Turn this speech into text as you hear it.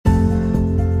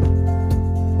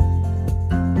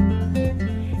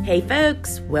Hey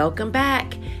folks, welcome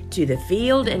back to the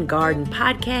Field and Garden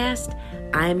Podcast.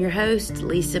 I am your host,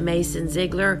 Lisa Mason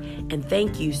Ziegler, and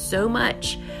thank you so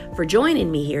much for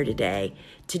joining me here today.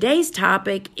 Today's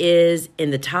topic is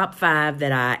in the top 5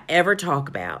 that I ever talk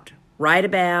about, write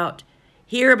about,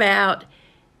 hear about,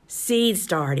 seed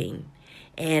starting.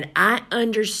 And I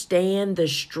understand the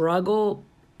struggle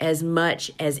as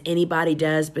much as anybody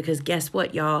does because guess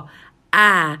what, y'all?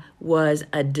 I was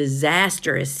a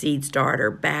disastrous seed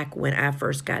starter back when I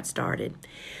first got started.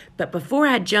 But before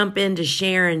I jump into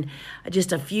sharing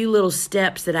just a few little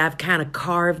steps that I've kind of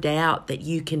carved out that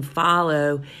you can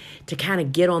follow to kind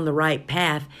of get on the right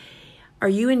path, are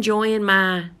you enjoying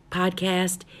my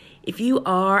podcast? If you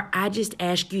are, I just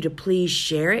ask you to please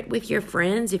share it with your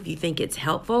friends if you think it's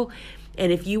helpful.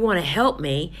 And if you want to help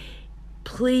me,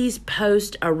 please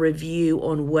post a review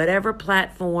on whatever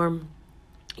platform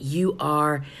you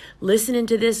are listening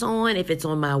to this on. If it's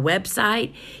on my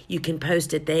website, you can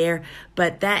post it there.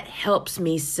 But that helps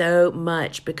me so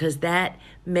much because that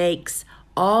makes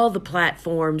all the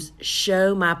platforms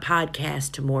show my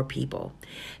podcast to more people.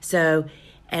 So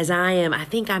as I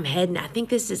think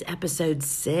this is episode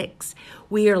 6.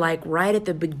 We are like right at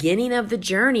the beginning of the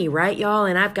journey, right, y'all?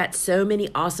 And I've got so many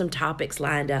awesome topics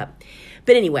lined up.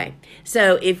 But anyway,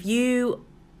 so if you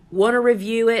want to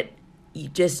review it, you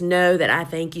just know that I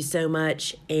thank you so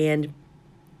much. And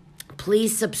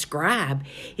please subscribe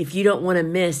if you don't want to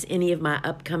miss any of my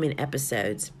upcoming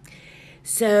episodes.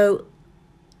 So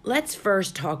let's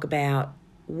first talk about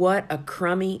what a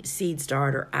crummy seed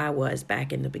starter I was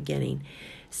back in the beginning.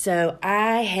 So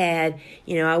I had,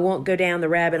 I won't go down the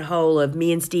rabbit hole of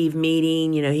me and Steve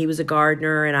meeting. He was a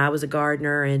gardener and I was a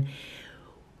gardener. And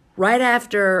right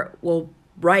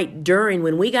during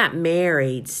when we got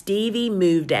married, Stevie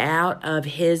moved out of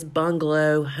his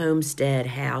bungalow homestead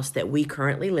house that we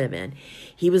currently live in.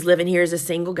 He was living here as a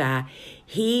single guy.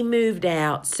 He moved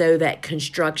out so that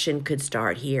construction could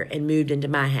start here and moved into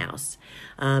my house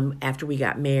after we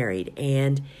got married.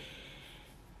 And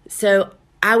so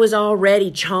I was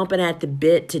already chomping at the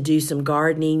bit to do some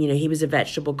gardening. He was a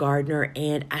vegetable gardener,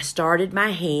 and I started my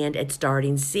hand at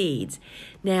starting seeds.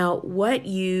 Now, what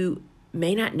you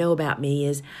may not know about me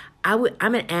is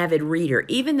I'm an avid reader.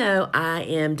 Even though I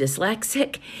am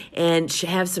dyslexic and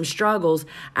have some struggles,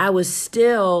 I was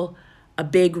still a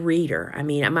big reader. I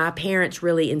mean, my parents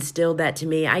really instilled that to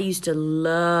me. I used to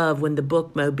love when the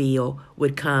bookmobile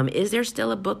would come. Is there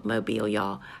still a bookmobile,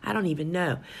 y'all? I don't even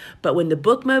know. But when the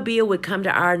bookmobile would come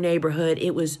to our neighborhood,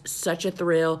 it was such a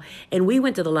thrill. And we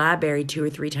went to the library 2 or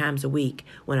 3 times a week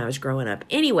when I was growing up.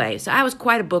 Anyway, so I was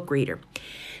quite a book reader.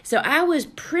 So I was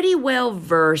pretty well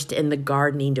versed in the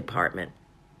gardening department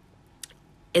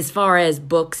as far as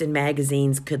books and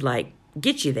magazines could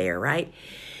get you there, right?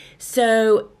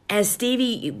 So as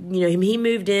Stevie, he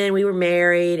moved in, we were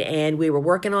married and we were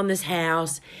working on this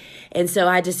house. And so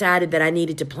I decided that I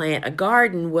needed to plant a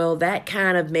garden. Well, that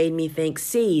kind of made me think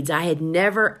seeds. I had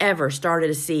never, ever started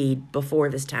a seed before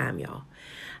this time, y'all.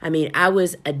 I mean, I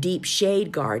was a deep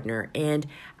shade gardener and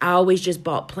I always just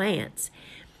bought plants.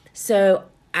 So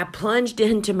I plunged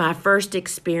into my first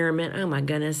experiment. Oh my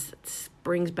goodness, it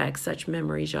brings back such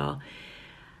memories, y'all.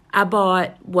 I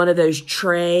bought one of those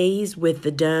trays with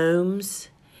the domes,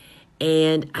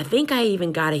 and I think I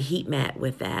even got a heat mat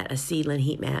with that, a seedling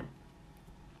heat mat.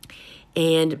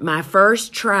 And my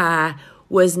first try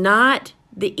was not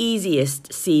the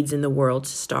easiest seeds in the world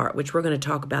to start, which we're going to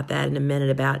talk about that in a minute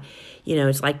about,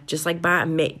 it's just like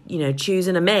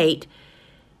choosing a mate.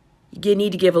 You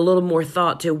need to give a little more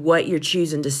thought to what you're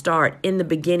choosing to start in the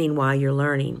beginning while you're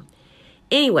learning.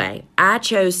 Anyway, I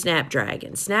chose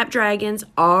snapdragons. Snapdragons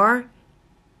are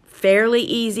fairly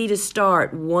easy to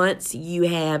start once you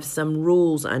have some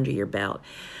rules under your belt.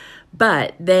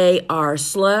 But they are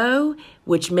slow,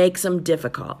 which makes them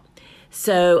difficult.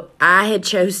 So I had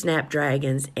chose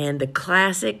snapdragons, and the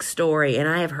classic story, and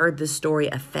I have heard this story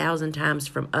 1,000 times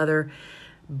from other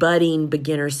budding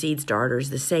beginner seed starters.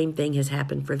 The same thing has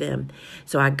happened for them.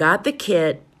 So I got the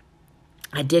kit.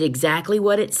 I did exactly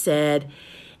what it said.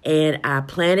 And I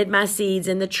planted my seeds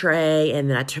in the tray. And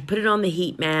then I put it on the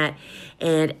heat mat.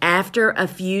 And after a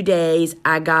few days,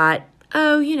 I got,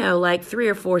 3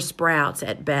 or 4 sprouts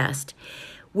at best.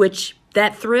 Which,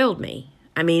 that thrilled me.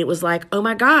 I mean, it was like, oh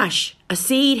my gosh, a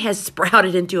seed has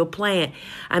sprouted into a plant.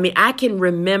 I mean, I can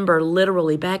remember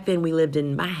literally back then we lived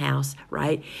in my house,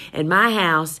 right? And my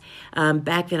house,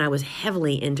 back then I was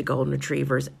heavily into golden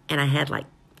retrievers and I had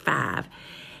 5.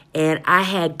 And I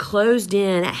had closed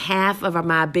in half of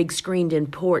my big screened-in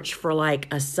porch for like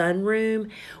a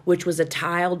sunroom, which was a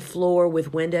tiled floor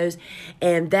with windows.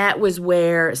 And that was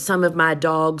where some of my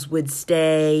dogs would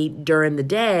stay during the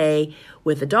day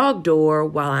with a dog door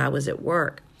while I was at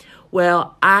work.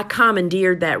 Well, I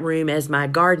commandeered that room as my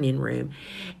gardening room.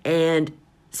 And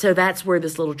so that's where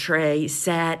this little tray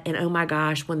sat. And oh my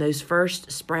gosh, when those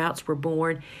first sprouts were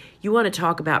born, you want to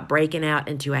talk about breaking out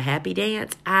into a happy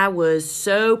dance? I was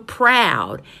so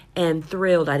proud and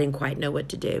thrilled I didn't quite know what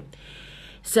to do.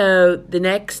 So the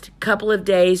next couple of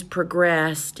days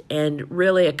progressed, and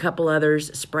really a couple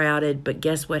others sprouted. But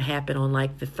guess what happened on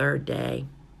like the third day?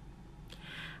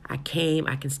 I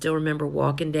can still remember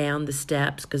walking down the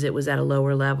steps because it was at a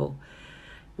lower level.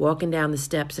 Walking down the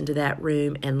steps into that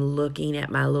room and looking at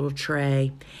my little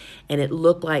tray. And it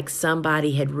looked like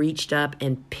somebody had reached up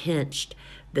and pinched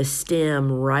the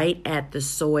stem right at the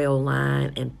soil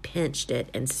line and pinched it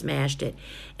and smashed it.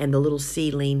 And the little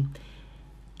seedling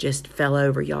just fell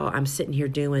over, y'all. I'm sitting here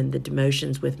doing the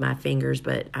demotions with my fingers,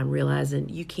 but I'm realizing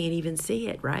you can't even see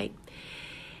it, right?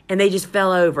 And they just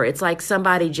fell over. It's like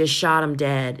somebody just shot them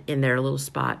dead in their little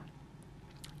spot.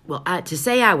 Well, to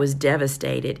say I was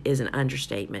devastated is an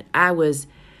understatement. I was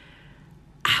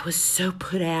so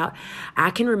put out. I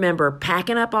can remember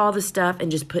packing up all the stuff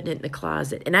and just putting it in the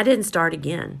closet. And I didn't start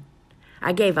again.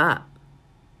 I gave up.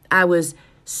 I was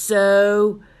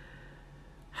so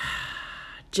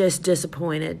just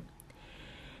disappointed.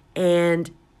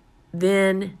 And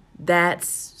then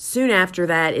soon after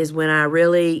that is when I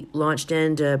really launched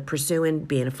into pursuing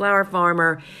being a flower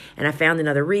farmer, and I found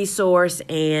another resource,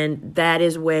 and that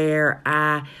is where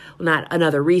not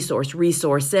another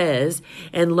resources,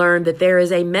 and learned that there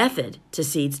is a method to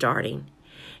seed starting.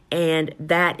 And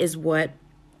that is what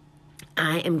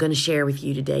I am going to share with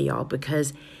you today, y'all,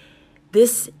 because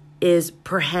this is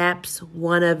perhaps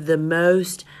one of the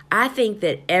most, I think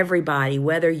that everybody,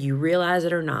 whether you realize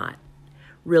it or not,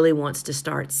 really wants to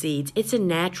start seeds. It's a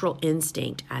natural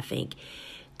instinct, I think,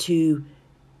 to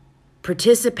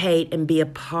participate and be a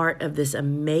part of this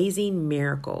amazing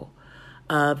miracle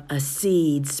of a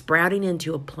seed sprouting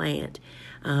into a plant.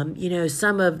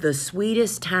 Some of the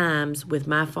sweetest times with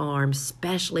my farm,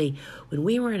 especially when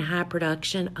we were in high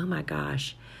production, oh my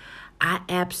gosh, I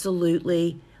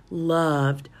absolutely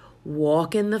loved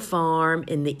walking the farm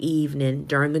in the evening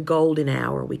during the golden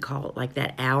hour, we call it, like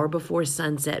that hour before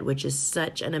sunset, which is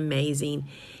such an amazing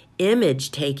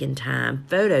image-taking time,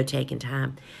 photo-taking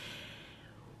time.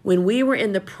 When we were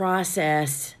in the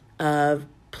process of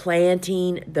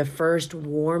planting the first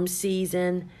warm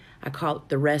season, I call it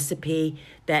the recipe,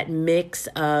 that mix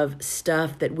of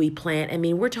stuff that we plant. I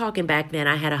mean, we're talking back then,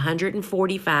 I had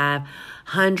 145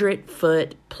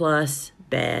 100-foot plus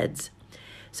beds.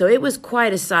 So it was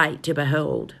quite a sight to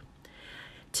behold.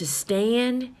 To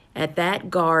stand at that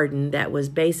garden that was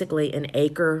basically an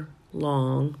acre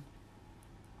long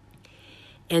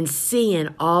and seeing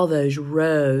all those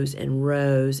rows and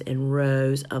rows and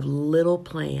rows of little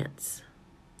plants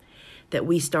that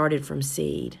we started from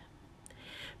seed.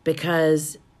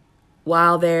 Because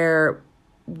while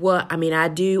I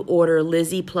do order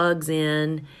Lizzie plugs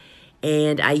in,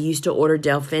 and I used to order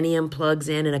Delphinium plugs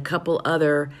in, and a couple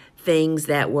other things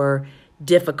that were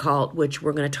difficult, which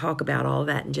we're going to talk about all of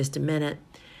that in just a minute.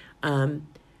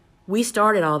 We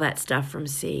started all that stuff from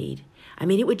seed. I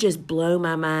mean, it would just blow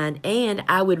my mind. And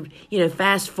I would,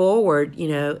 fast forward,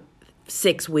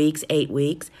 6 weeks, 8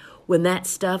 weeks, when that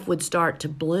stuff would start to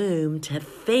bloom, to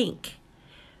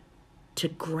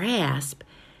grasp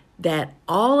that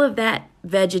all of that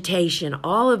vegetation,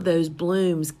 all of those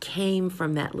blooms came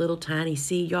from that little tiny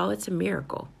seed. Y'all, it's a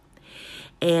miracle.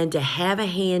 And to have a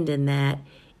hand in that,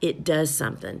 it does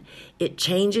something. It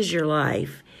changes your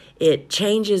life. It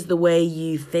changes the way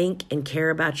you think and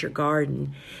care about your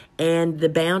garden and the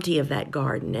bounty of that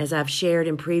garden. As I've shared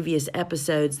in previous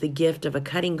episodes, the gift of a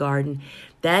cutting garden,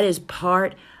 that is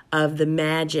part of the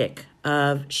magic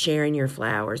of sharing your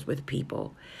flowers with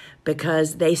people,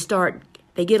 because they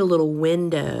get a little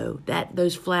window.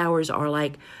 Those flowers are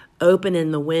like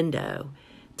opening the window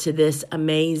to this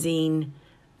amazing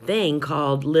thing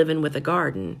called living with a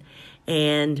garden.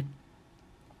 And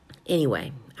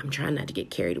anyway, I'm trying not to get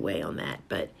carried away on that,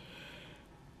 but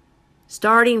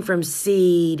starting from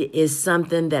seed is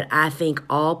something that I think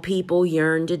all people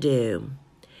yearn to do.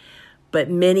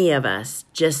 But many of us,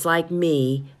 just like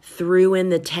me, threw in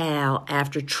the towel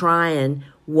after trying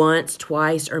once,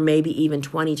 twice, or maybe even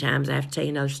 20 times. I have to tell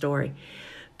you another story.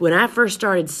 When I first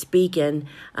started speaking,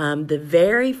 the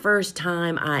very first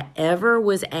time I ever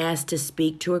was asked to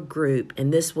speak to a group,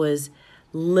 and this was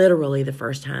literally the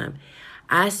first time,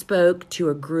 I spoke to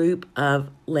a group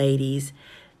of ladies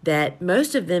that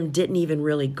most of them didn't even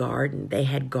really garden. They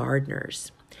had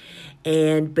gardeners.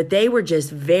 But they were just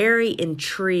very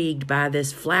intrigued by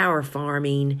this flower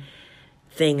farming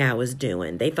thing I was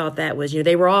doing. They thought that was,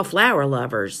 they were all flower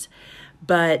lovers,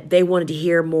 but they wanted to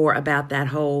hear more about that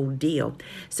whole deal.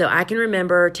 So I can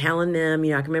remember telling them,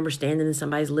 I can remember standing in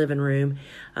somebody's living room,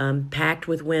 packed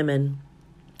with women,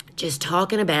 just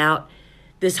talking about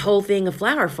this whole thing of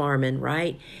flower farming,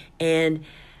 right? And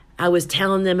I was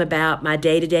telling them about my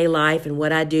day-to-day life and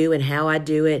what I do and how I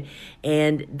do it,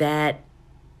 and that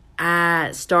I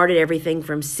started everything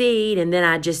from seed, and then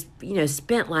I just,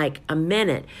 spent like a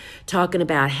minute talking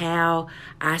about how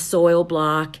I soil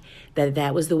block,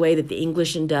 that was the way that the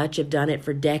English and Dutch have done it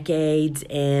for decades,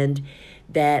 and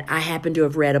that I happened to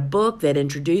have read a book that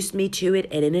introduced me to it,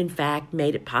 and it in fact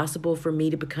made it possible for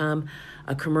me to become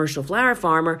a commercial flower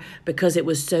farmer because it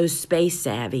was so space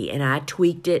savvy, and I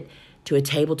tweaked it to a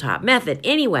tabletop method.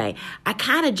 Anyway, I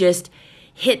kind of just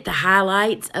hit the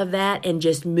highlights of that and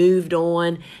just moved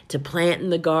on to planting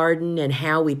the garden and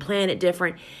how we plant it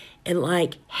different. And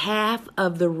like half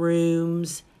of the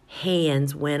room's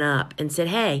hands went up and said,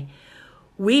 hey,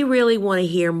 we really want to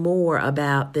hear more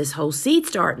about this whole seed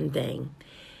starting thing.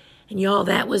 And y'all,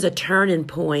 that was a turning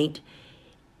point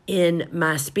in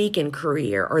my speaking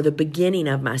career, or the beginning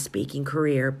of my speaking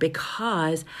career,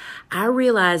 because I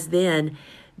realized then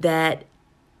that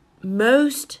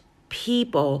most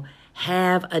people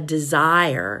have a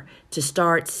desire to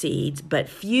start seeds, but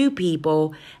few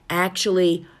people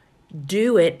actually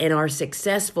do it and are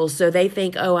successful. So they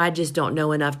think, oh, I just don't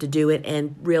know enough to do it,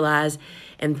 and realize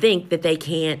and think that they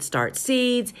can't start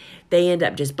seeds. They end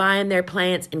up just buying their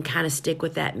plants and kind of stick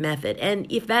with that method.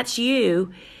 And if that's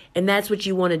you and that's what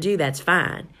you want to do, that's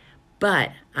fine.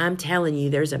 But I'm telling you,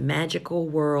 there's a magical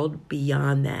world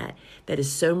beyond that is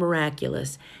so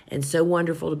miraculous and so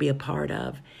wonderful to be a part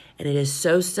of. And it is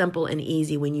so simple and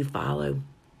easy when you follow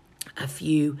a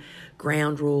few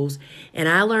ground rules. And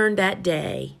I learned that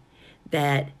day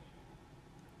that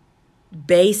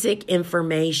basic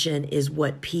information is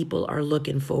what people are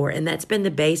looking for. And that's been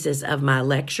the basis of my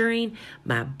lecturing,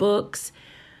 my books,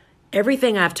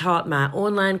 everything I've taught, my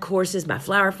online courses, my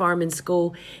flower farming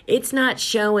school. It's not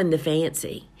showing the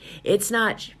fancy. It's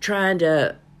not trying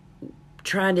to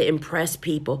impress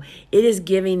people. It is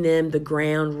giving them the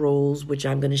ground rules, which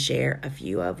I'm going to share a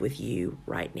few of with you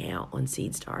right now on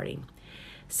seed starting.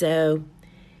 So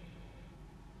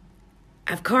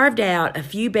I've carved out a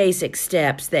few basic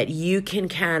steps that you can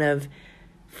kind of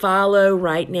follow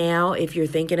right now if you're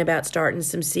thinking about starting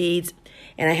some seeds.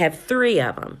 And I have 3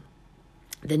 of them.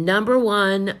 The number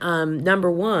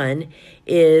one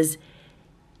is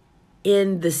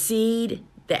in the seed,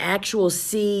 the actual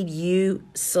seed you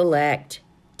select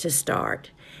to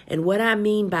start. And what I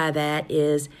mean by that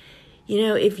is,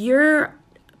 if you're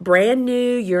brand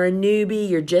new, you're a newbie,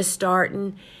 you're just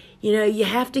starting, you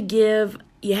have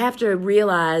to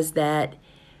realize that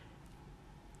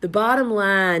the bottom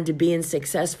line to being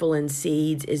successful in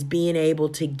seeds is being able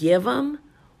to give them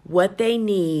what they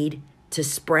need to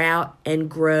sprout and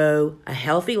grow a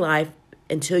healthy life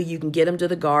until you can get them to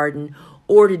the garden,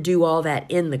 or to do all that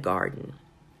in the garden.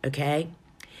 Okay?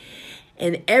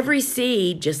 And every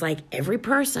seed, just like every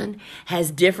person, has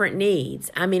different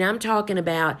needs. I mean, I'm talking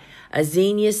about a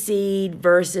zinnia seed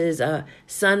versus a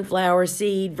sunflower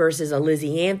seed versus a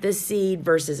lisianthus seed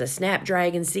versus a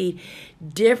snapdragon seed.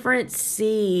 Different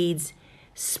seeds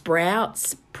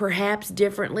sprouts perhaps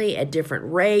differently at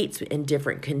different rates in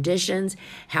different conditions,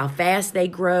 how fast they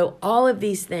grow, all of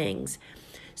these things.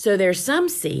 So there's some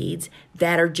seeds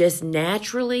that are just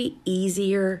naturally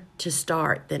easier to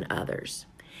start than others.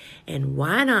 And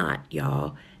why not,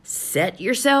 y'all, set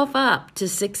yourself up to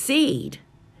succeed?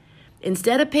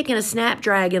 Instead of picking a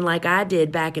snapdragon like I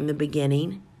did back in the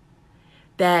beginning,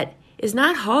 that is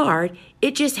not hard,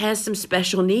 it just has some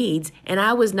special needs, and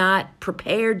I was not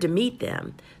prepared to meet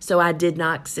them, so I did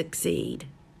not succeed.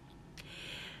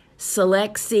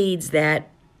 Select seeds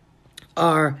that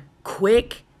are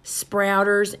quick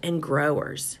sprouters and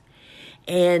growers.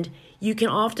 And you can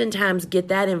oftentimes get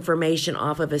that information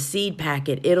off of a seed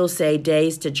packet. It'll say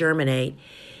days to germinate.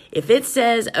 If it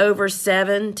says over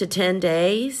 7 to 10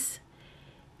 days,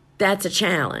 that's a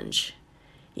challenge.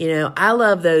 I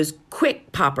love those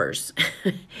quick poppers.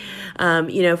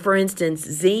 For instance,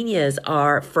 zinnias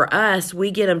are, for us,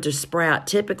 we get them to sprout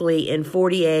typically in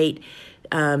 48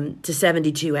 to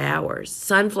 72 hours.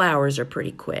 Sunflowers are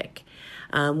pretty quick.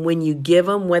 When you give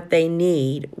them what they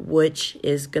need, which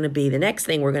is going to be the next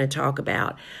thing we're going to talk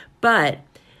about. But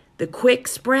the quick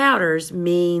sprouters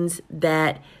means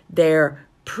that they're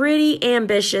pretty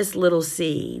ambitious little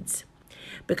seeds.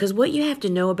 Because what you have to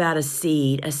know about a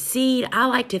seed, I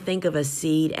like to think of a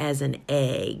seed as an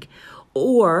egg.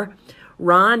 Or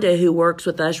Rhonda, who works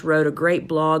with us, wrote a great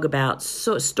blog about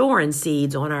storing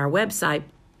seeds on our website.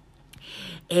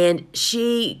 And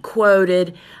she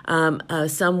quoted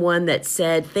someone that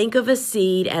said, think of a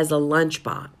seed as a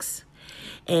lunchbox.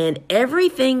 And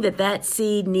everything that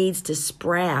seed needs to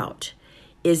sprout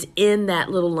is in that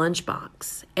little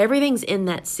lunchbox. Everything's in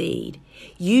that seed.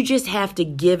 You just have to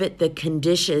give it the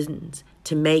conditions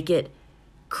to make it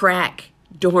crack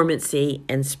dormancy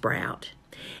and sprout.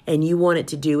 And you want it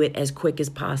to do it as quick as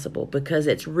possible because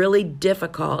it's really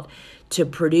difficult to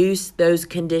produce those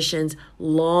conditions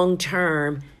long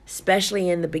term, especially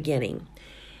in the beginning.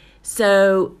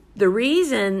 So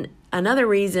another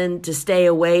reason to stay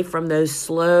away from those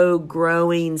slow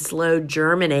growing, slow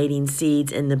germinating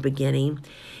seeds in the beginning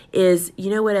is, you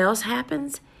know what else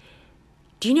happens?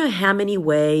 Do you know how many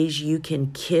ways you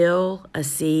can kill a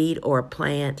seed or a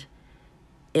plant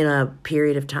in a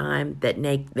period of time that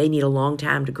they need a long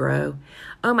time to grow?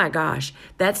 Oh my gosh,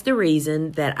 that's the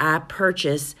reason that I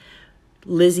purchase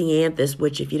Lisianthus,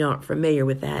 which if you aren't familiar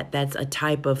with that's a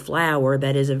type of flower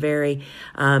that is a very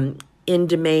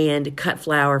in-demand cut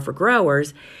flower for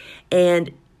growers.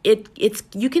 And it's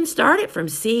you can start it from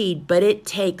seed, but it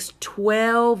takes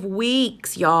 12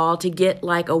 weeks, y'all, to get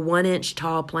like a 1-inch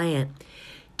tall plant.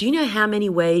 Do you know how many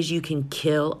ways you can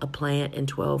kill a plant in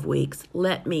 12 weeks?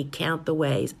 Let me count the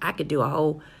ways. I could do a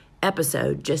whole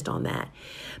episode just on that.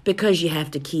 Because you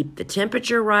have to keep the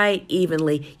temperature right,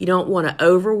 evenly. You don't want to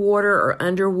overwater or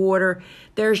underwater.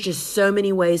 There's just so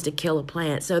many ways to kill a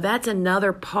plant. So that's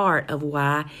another part of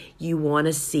why you want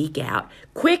to seek out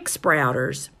quick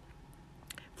sprouters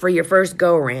for your first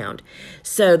go-around.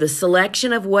 So the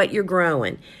selection of what you're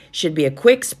growing should be a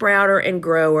quick sprouter and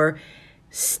grower.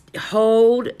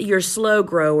 Hold your slow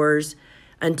growers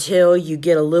until you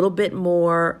get a little bit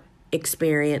more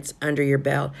experience under your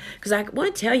belt. Because I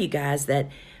want to tell you guys that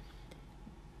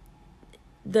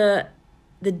the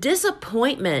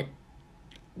disappointment,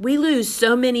 we lose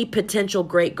so many potential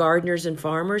great gardeners and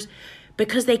farmers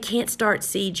because they can't start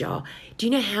seeds, y'all. Do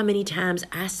you know how many times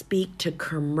I speak to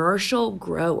commercial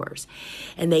growers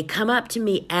and they come up to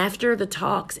me after the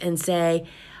talks and say,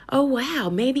 oh, wow,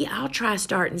 maybe I'll try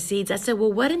starting seeds. I said,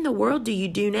 well, what in the world do you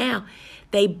do now?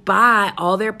 They buy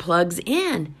all their plugs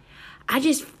in.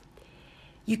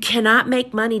 You cannot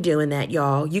make money doing that,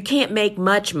 y'all. You can't make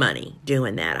much money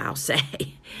doing that, I'll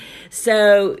say.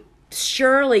 So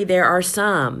surely there are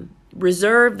some.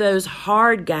 Reserve those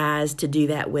hard guys to do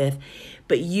that with.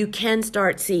 But you can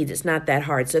start seeds. It's not that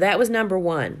hard. So that was number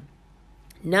 1.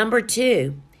 Number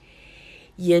 2,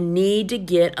 you need to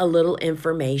get a little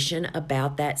information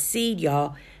about that seed,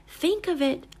 y'all. Think of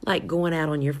it like going out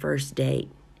on your first date.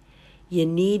 You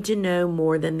need to know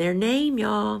more than their name,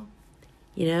 y'all.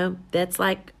 You know, that's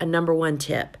like a number 1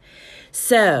 tip.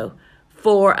 So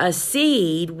for a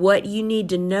seed, what you need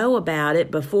to know about it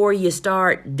before you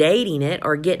start dating it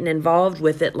or getting involved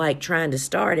with it, like trying to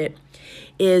start it,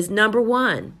 is number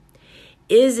 1,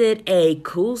 is it a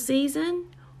cool season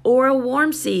or a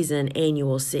warm season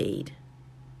annual seed?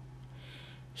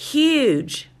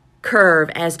 Huge curve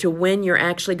as to when you're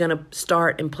actually going to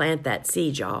start and plant that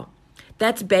seed, y'all.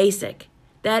 That's basic.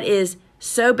 That is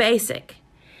so basic.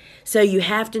 So you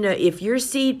have to know, if your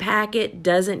seed packet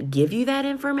doesn't give you that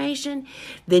information,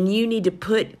 then you need to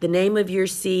put the name of your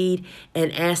seed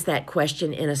and ask that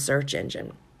question in a search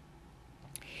engine.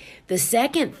 The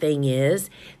second thing is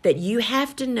that you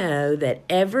have to know that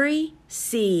every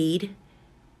seed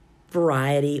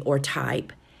variety or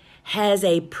type has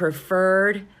a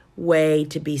preferred way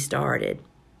to be started.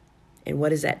 And what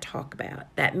does that talk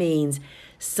about? That means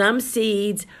some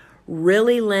seeds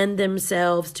really lend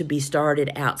themselves to be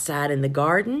started outside in the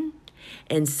garden,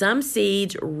 and some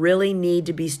seeds really need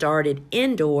to be started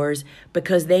indoors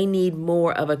because they need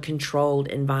more of a controlled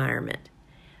environment.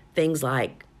 Things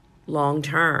like long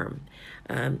term.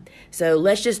 So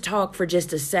let's just talk for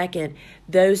just a second.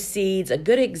 Those seeds, a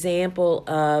good example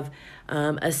of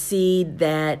a seed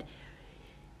that,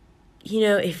 you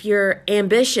know, if you're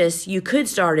ambitious, you could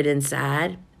start it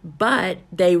inside, but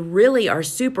they really are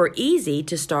super easy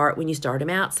to start when you start them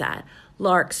outside.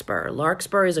 Larkspur.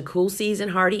 Larkspur is a cool season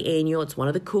hardy annual. It's one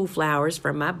of the cool flowers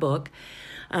from my book.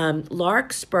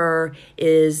 Larkspur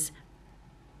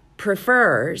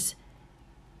prefers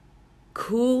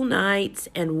cool nights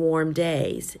and warm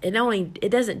days.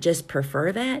 It doesn't just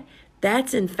prefer that.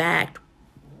 That's in fact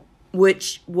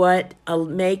what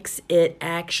makes it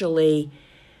actually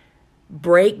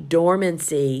break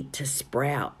dormancy to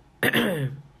sprout.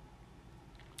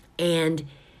 And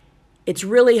it's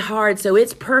really hard. So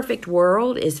its perfect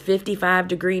world is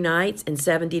 55-degree nights and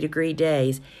 70-degree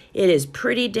days. It is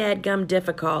pretty dadgum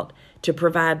difficult to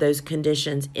provide those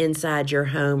conditions inside your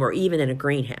home or even in a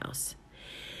greenhouse.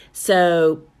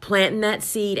 So planting that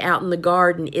seed out in the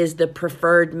garden is the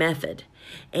preferred method.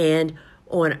 And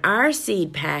on our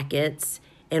seed packets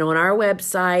and on our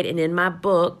website and in my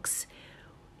books,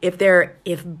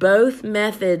 if both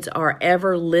methods are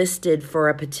ever listed for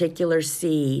a particular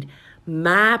seed,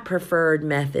 my preferred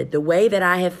method, the way that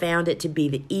I have found it to be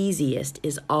the easiest,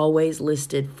 is always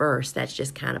listed first. That's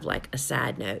just kind of like a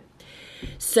side note.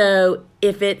 So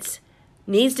if it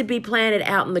needs to be planted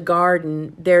out in the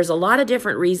garden, there's a lot of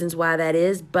different reasons why that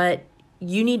is, but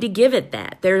you need to give it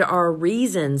that. There are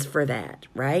reasons for that,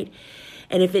 right?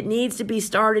 And if it needs to be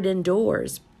started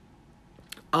indoors,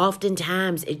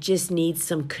 oftentimes it just needs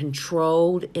some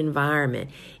controlled environment.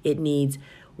 It needs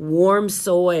warm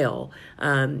soil.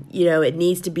 It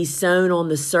needs to be sown on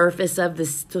the surface of the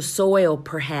soil,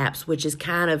 perhaps, which is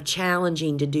kind of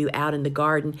challenging to do out in the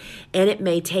garden. And it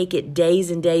may take it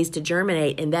days and days to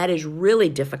germinate, and that is really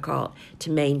difficult to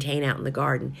maintain out in the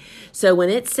garden. So when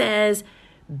it says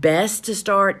best to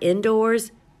start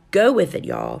indoors, go with it,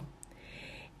 y'all.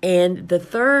 And the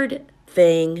third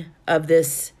thing of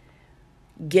this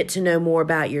get to know more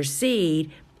about your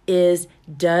seed is,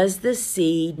 does the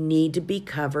seed need to be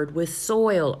covered with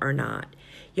soil or not?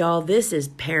 Y'all, this is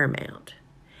paramount.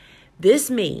 This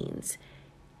means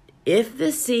if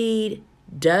the seed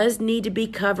does need to be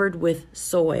covered with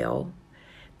soil,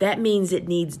 that means it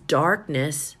needs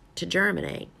darkness to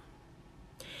germinate.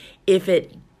 If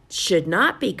it should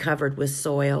not be covered with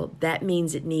soil, that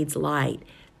means it needs light.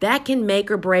 That can make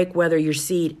or break whether your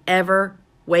seed ever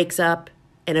wakes up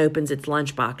and opens its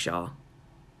lunchbox, y'all.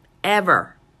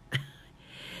 Ever.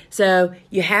 So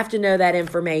you have to know that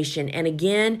information. And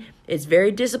again, it's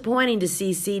very disappointing to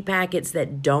see seed packets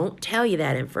that don't tell you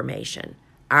that information.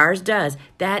 Ours does.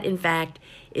 That, in fact,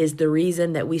 is the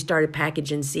reason that we started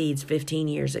packaging seeds 15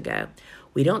 years ago.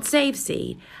 We don't save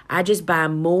seed. I just buy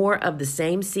more of the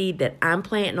same seed that I'm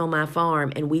planting on my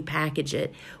farm, and we package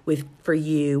it for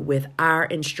you with our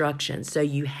instructions, so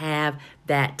you have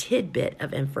that tidbit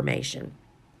of information.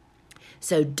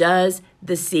 So does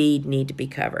the seed need to be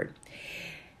covered?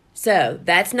 So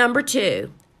that's number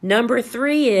 2. Number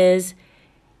 3 is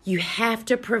you have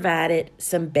to provide it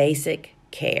some basic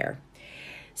care.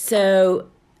 So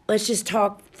let's just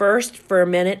talk first for a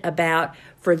minute about,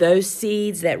 for those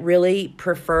seeds that really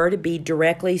prefer to be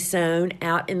directly sown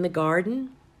out in the garden.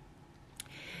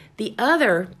 The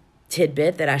other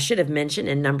tidbit that I should have mentioned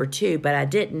in number 2, but I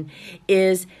didn't,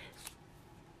 is,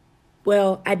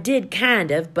 well, I did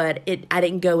kind of, but I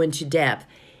didn't go into depth.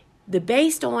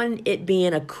 Based on it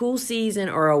being a cool season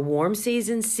or a warm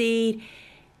season seed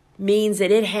means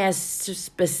that it has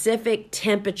specific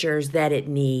temperatures that it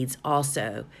needs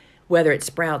also, whether it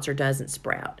sprouts or doesn't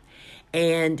sprout.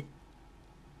 And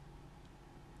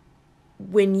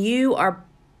when you are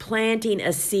planting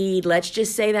a seed, let's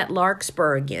just say that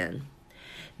larkspur again,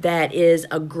 that is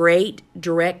a great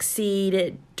direct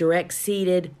seeded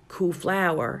cool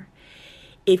flower.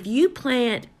 If you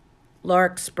plant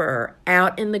larkspur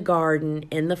out in the garden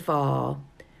in the fall,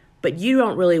 but you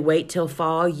don't really wait till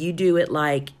fall, you do it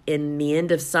like in the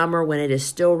end of summer when it is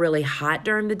still really hot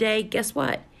during the day, guess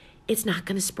what? It's not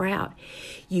going to sprout.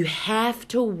 You have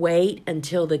to wait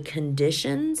until the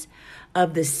conditions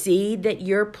of the seed that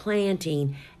you're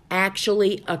planting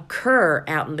actually occur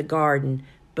out in the garden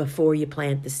before you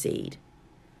plant the seed.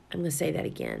 I'm going to say that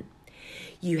again.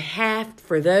 You have,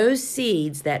 for those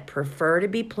seeds that prefer to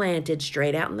be planted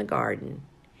straight out in the garden,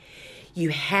 you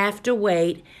have to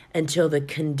wait until the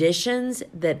conditions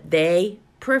that they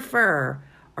prefer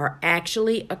are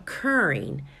actually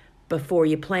occurring before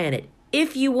you plant it,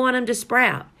 if you want them to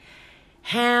sprout.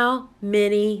 How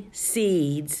many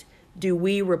seeds do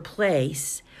we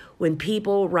replace when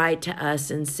people write to us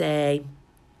and say,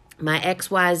 my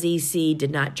XYZ seed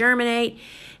did not germinate,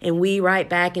 and we write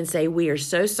back and say, we are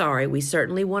so sorry. We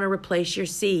certainly want to replace your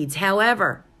seeds.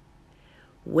 However,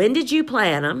 when did you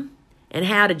plant them and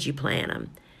how did you plant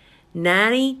them?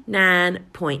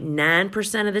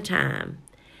 99.9% of the time,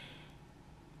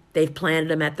 they've planted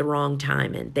them at the wrong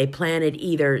timing. They planted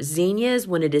either zinnias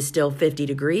when it is still 50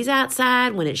 degrees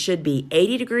outside, when it should be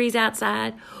 80 degrees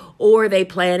outside, or they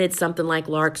planted something like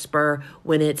larkspur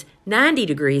when it's 90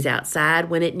 degrees outside,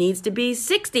 when it needs to be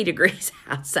 60 degrees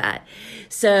outside.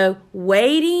 So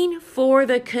waiting for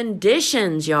the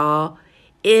conditions, y'all,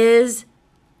 is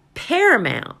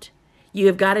paramount. You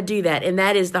have got to do that, and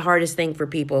that is the hardest thing for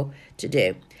people to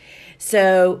do.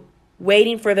 So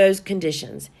waiting for those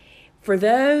conditions. For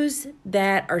those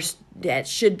that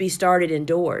should be started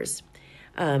indoors,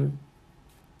 I'm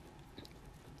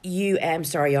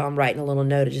sorry, y'all, I'm writing a little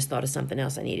note. I just thought of something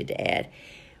else I needed to add.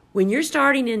 When you're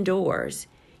starting indoors,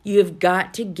 you've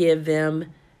got to give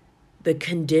them the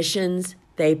conditions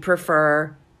they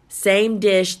prefer. Same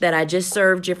dish that I just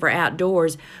served you for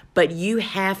outdoors, but you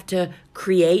have to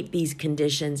create these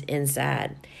conditions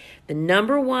inside. The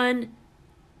number one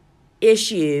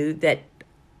issue that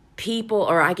people,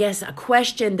 or I guess a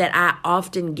question that I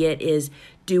often get is,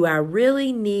 do I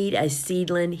really need a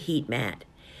seedling heat mat?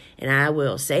 And I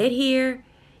will say it here,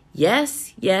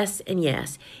 yes, yes, and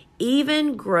yes.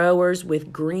 Even growers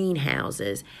with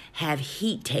greenhouses have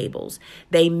heat tables.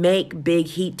 They make big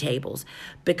heat tables.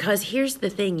 Because here's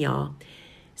the thing, y'all.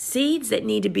 Seeds that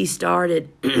need to be started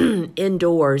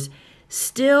indoors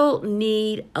still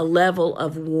need a level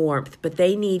of warmth, but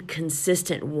they need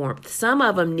consistent warmth. Some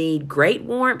of them need great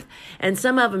warmth, and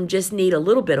some of them just need a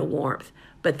little bit of warmth,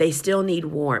 but they still need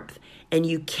warmth. And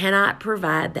you cannot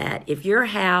provide that if your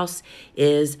house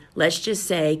is, let's just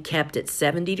say, kept at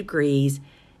 70 degrees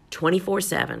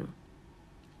 24/7.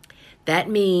 That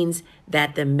means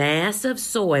that the mass of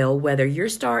soil, whether you're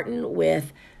starting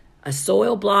with a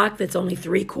soil block that's only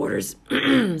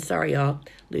 3/4, sorry y'all,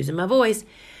 losing my voice,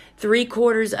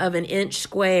 3/4 of an inch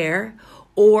square,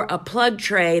 or a plug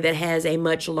tray that has a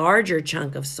much larger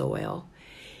chunk of soil,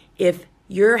 if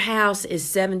your house is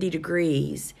 70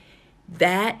 degrees,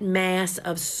 that mass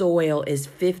of soil is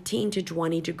 15 to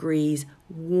 20 degrees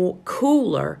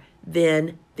cooler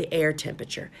than the air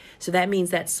temperature. So that means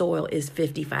that soil is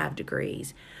 55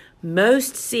 degrees.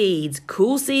 Most seeds,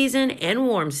 cool season and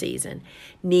warm season,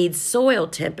 need soil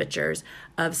temperatures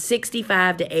of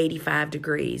 65 to 85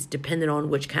 degrees, depending on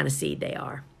which kind of seed they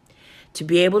are. To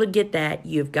be able to get that,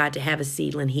 you've got to have a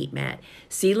seedling heat mat.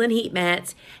 Seedling heat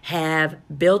mats have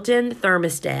built-in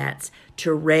thermostats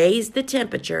to raise the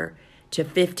temperature to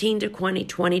 15 to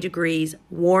 20 degrees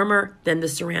warmer than the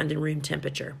surrounding room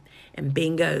temperature. And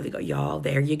bingo, y'all,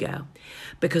 there you go.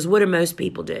 Because what do most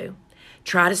people do?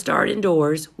 Try to start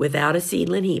indoors without a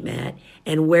seedling heat mat.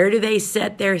 And where do they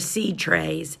set their seed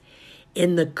trays?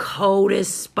 In the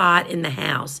coldest spot in the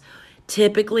house,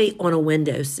 typically on a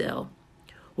windowsill,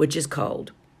 which is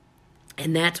cold.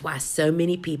 And that's why so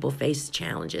many people face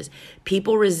challenges.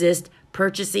 People resist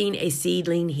purchasing a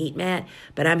seedling heat mat,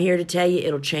 but I'm here to tell you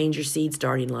it'll change your seed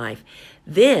starting life.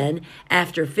 Then,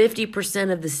 after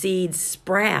 50% of the seeds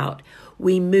sprout,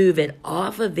 we move it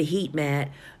off of the heat mat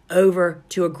over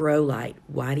to a grow light.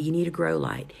 Why do you need a grow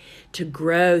light? To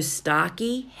grow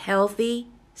stocky, healthy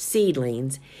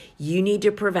seedlings, you need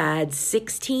to provide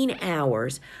 16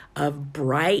 hours of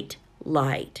bright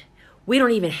light. We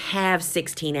don't even have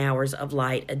 16 hours of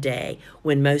light a day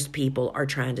when most people are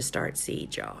trying to start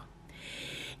seeds, y'all.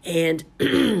 And,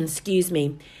 excuse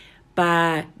me,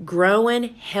 by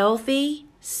growing healthy,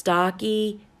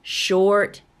 stocky,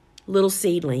 short little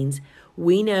seedlings,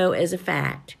 we know as a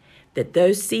fact that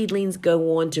those seedlings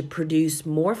go on to produce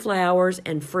more flowers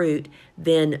and fruit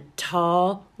than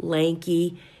tall,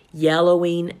 lanky,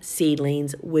 yellowing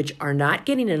seedlings, which are not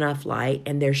getting enough light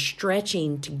and they're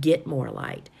stretching to get more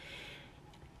light.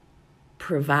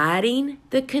 Providing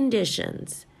the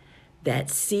conditions that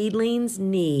seedlings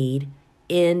need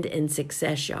end in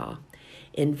success, y'all.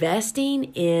 Investing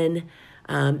in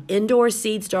indoor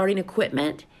seed starting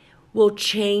equipment will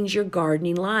change your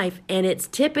gardening life, and it's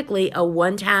typically a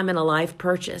one-time-in-a-life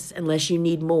purchase unless you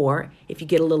need more, if you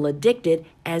get a little addicted,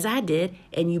 as I did,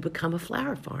 and you become a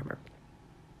flower farmer.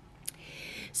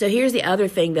 So here's the other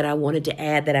thing that I wanted to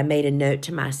add that I made a note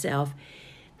to myself.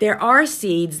 There are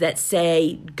seeds that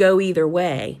say go either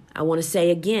way. I want to say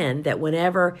again that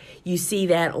whenever you see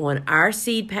that on our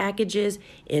seed packages,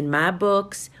 in my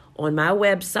books, on my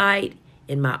website,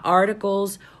 in my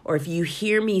articles, or if you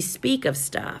hear me speak of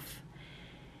stuff,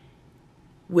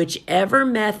 whichever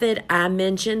method I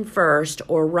mention first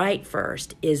or write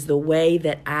first is the way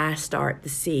that I start the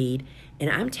seed.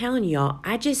 And I'm telling y'all,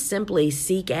 I just simply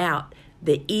seek out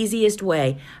the easiest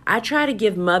way. I try to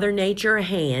give Mother Nature a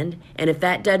hand, and if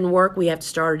that doesn't work, we have to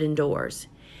start it indoors.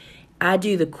 I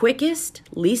do the quickest,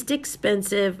 least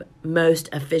expensive, most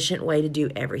efficient way to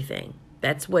do everything.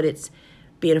 That's what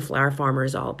being a flower farmer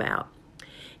is all about.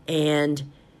 And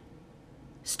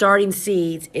starting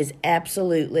seeds is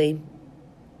absolutely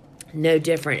no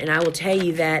different. And I will tell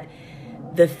you that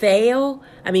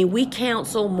we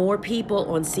counsel more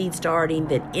people on seed starting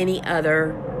than any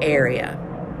other area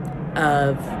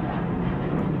of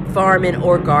farming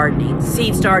or gardening.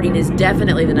 Seed starting is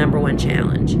definitely the number one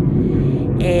challenge.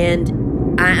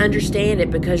 And I understand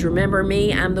it because remember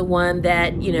me, I'm the one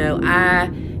that, I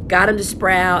got them to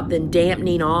sprout, then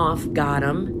dampening off got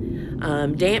them.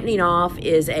 Dampening off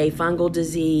is a fungal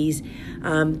disease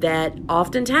that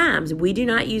oftentimes we do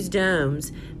not use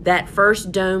domes. That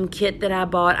first dome kit that I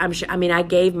bought, I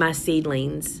gave my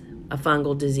seedlings a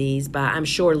fungal disease by, I'm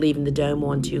sure, leaving the dome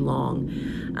on too long.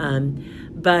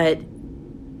 But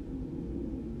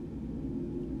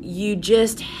you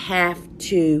just have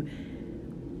to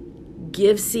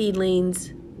give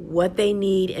seedlings what they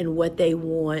need and what they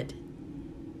want.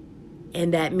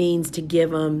 And that means to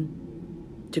give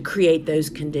them, to create those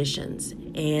conditions.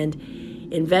 And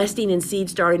investing in seed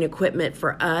starting equipment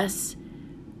for us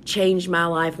changed my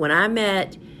life. When I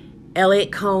met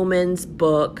Elliot Coleman's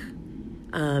book,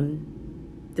 The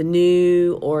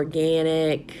New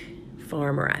Organic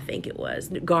Farmer, I think it was,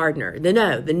 Gardener,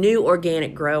 the New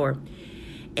Organic Grower.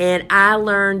 And I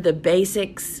learned the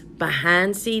basics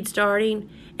behind seed starting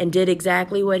and did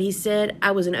exactly what he said.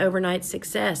 I was an overnight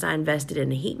success. I invested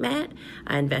in a heat mat.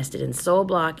 I invested in soil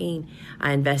blocking.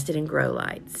 I invested in grow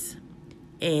lights.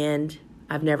 And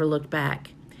I've never looked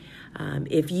back.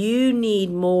 If you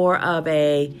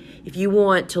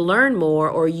want to learn more,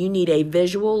 or you need a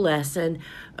visual lesson,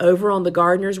 over on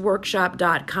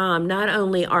thegardenersworkshop.com, not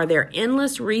only are there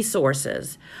endless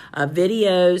resources of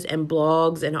videos and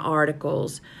blogs and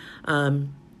articles,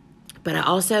 but I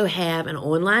also have an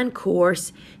online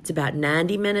course. It's about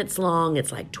 90 minutes long.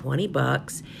 It's like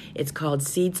 $20. It's called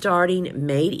Seed Starting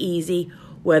Made Easy.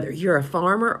 Whether you're a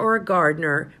farmer or a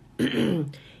gardener,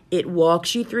 it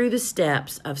walks you through the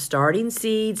steps of starting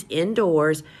seeds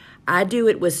indoors. I do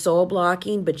it with soil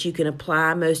blocking, but you can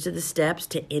apply most of the steps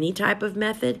to any type of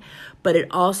method. But it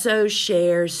also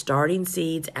shares starting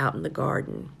seeds out in the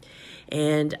garden.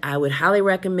 And I would highly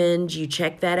recommend you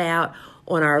check that out.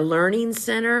 On our Learning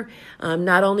Center,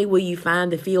 not only will you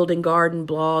find the Field and Garden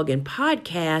blog and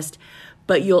podcast,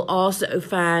 but you'll also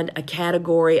find a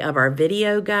category of our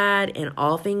video guide and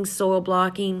all things soil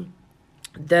blocking.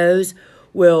 Those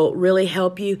will really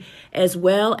help you, as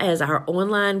well as our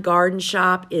online garden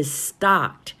shop is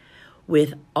stocked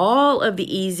with all of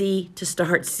the easy to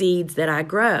start seeds that I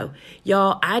grow.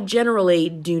 Y'all, I generally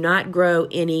do not grow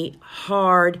any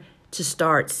hard to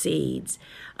start seeds.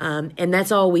 And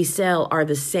that's all we sell are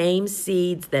the same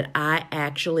seeds that I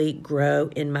actually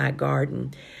grow in my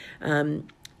garden.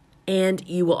 And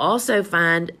you will also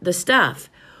find the stuff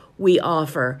we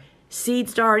offer. Seed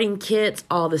starting kits,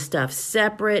 all the stuff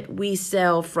separate. We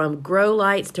sell from grow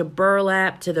lights to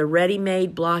burlap to the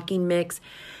ready-made blocking mix.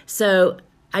 So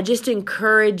I just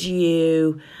encourage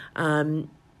you to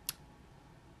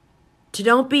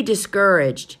don't be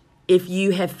discouraged if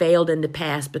you have failed in the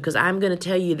past, because I'm going to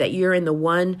tell you that you are in the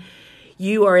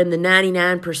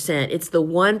 99%. It's the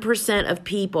 1% of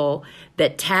people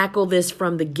that tackle this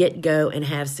from the get-go and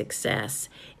have success.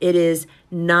 It is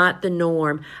not the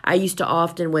norm. I used to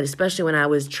often, especially when I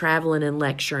was traveling and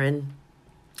lecturing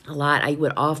a lot, I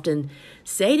would often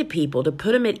say to people to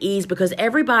put them at ease, because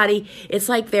everybody, it's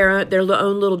like their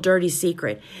own little dirty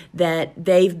secret that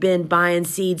they've been buying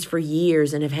seeds for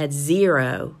years and have had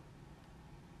zero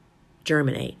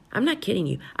germinate. I'm not kidding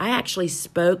you. I actually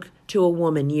spoke to a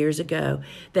woman years ago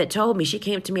that told me, she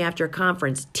came to me after a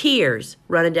conference, tears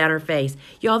running down her face.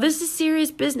 Y'all, this is serious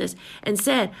business, and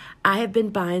said, I have been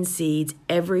buying seeds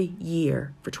every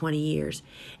year for 20 years,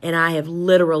 and I have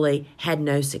literally had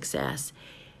no success.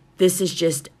 This has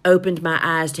just opened my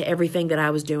eyes to everything that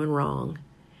I was doing wrong.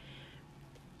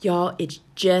 Y'all, it's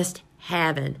just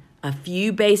having a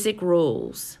few basic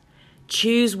rules.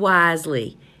 Choose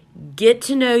wisely. Get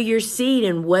to know your seed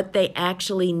and what they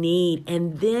actually need,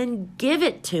 and then give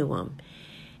it to them.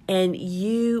 And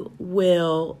you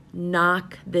will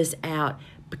knock this out.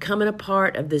 Becoming a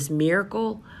part of this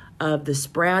miracle of the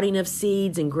sprouting of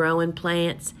seeds and growing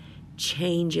plants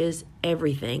changes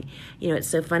everything. You know, it's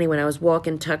so funny. When I was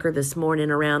walking Tucker this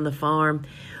morning around the farm,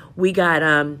 we got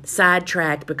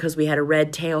sidetracked because we had a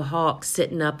red-tailed hawk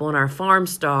sitting up on our farm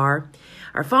star.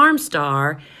 Our farm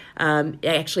star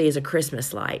actually is a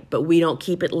Christmas light, but we don't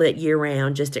keep it lit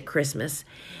year-round, just at Christmas.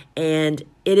 And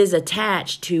it is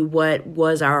attached to what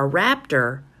was our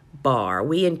raptor bar.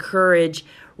 We encourage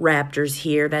raptors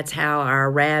here. That's how our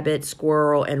rabbit,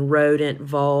 squirrel, and rodent,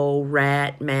 vole,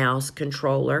 rat, mouse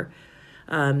controller,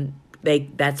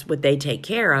 that's what they take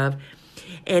care of.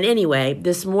 And anyway,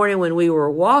 this morning when we were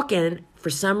walking, for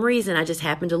some reason, I just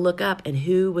happened to look up, and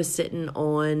who was sitting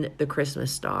on the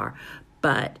Christmas star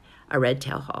but a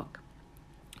red-tailed hawk,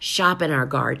 shopping our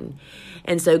garden.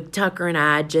 And so Tucker and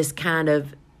I just kind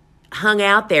of hung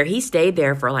out there. He stayed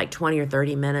there for like 20 or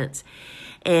 30 minutes.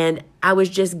 And I was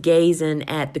just gazing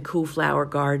at the cool flower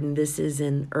garden. This is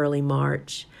in early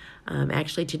March.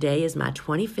 Actually, today is my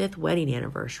 25th wedding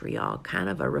anniversary, y'all. Kind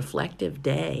of a reflective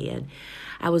day. And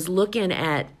I was looking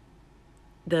at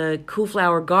the Cool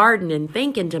Flower Garden and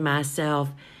thinking to myself,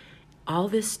 all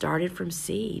this started from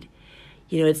seed.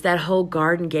 It's that whole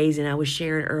garden gazing I was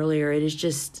sharing earlier. It is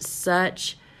just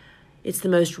it's the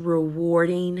most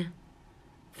rewarding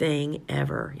thing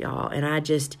ever, y'all. And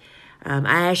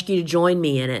I ask you to join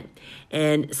me in it.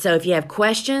 And so if you have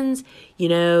questions,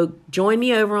 join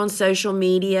me over on social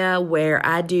media where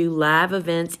I do live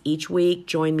events each week.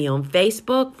 Join me on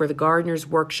Facebook for the Gardener's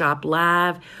Workshop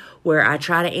Live, where I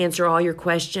try to answer all your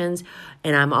questions.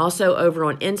 And I'm also over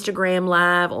on Instagram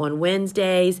Live on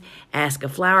Wednesdays, Ask a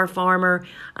Flower Farmer.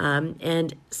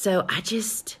 And so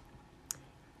it's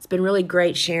been really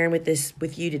great sharing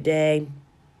with you today.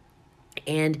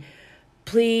 And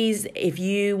please, if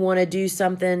you want to do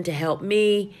something to help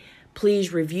me,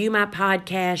 please review my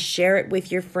podcast, share it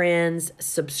with your friends,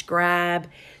 subscribe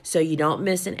so you don't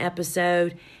miss an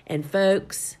episode. And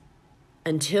folks,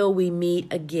 until we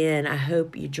meet again, I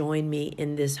hope you join me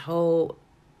in this whole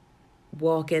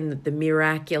walk in the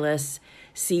miraculous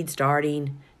seed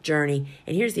starting journey.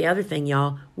 And here's the other thing,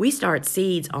 y'all. We start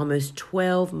seeds almost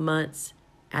 12 months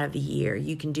out of the year.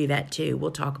 You can do that too.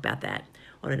 We'll talk about that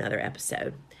on another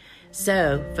episode.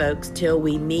 So, folks, till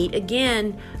we meet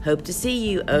again, hope to see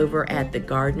you over at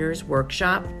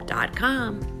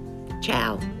thegardenersworkshop.com.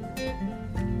 Ciao.